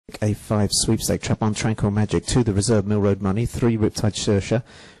A5 sweepstake trap on Tranquil Magic, 2 the reserve MILLROAD Money, 3 RIPTIDE SAOIRSE,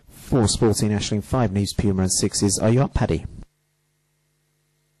 4 Sporting Ashling, 5 NIAMHS Puma and 6 is Are You Up, Paddy?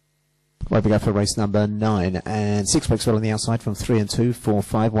 Right, we go for race number 9, and 6 breaks well on the outside from 3 and 2, 4,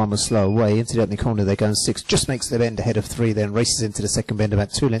 5, 1 was slow away, into the opening corner they go, and 6 just makes the bend ahead of 3, then races into the second bend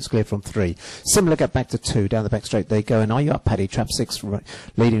about 2 lengths clear from 3. Similar gap back to 2, down the back straight they go, and Are You Up, Paddy? Trap 6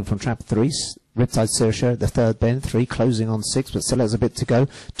 leading from trap 3, RIPTIDE SAOIRSE, the third bend, 3 closing on 6, but still has a bit to go.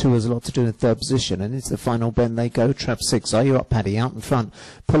 2 has a lot to do in third position, and into the final bend they go. Trap 6, Are You Up, Paddy? Out in front,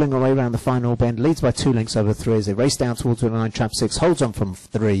 pulling away around the final bend, leads by 2 lengths over 3 as they race down towards the line. Trap 6 holds on from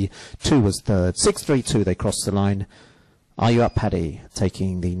 3, 2 was third, 6, 3, 2 they cross the line. Are You Up, Paddy?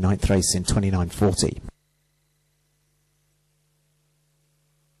 Taking the 9th race in 29.40.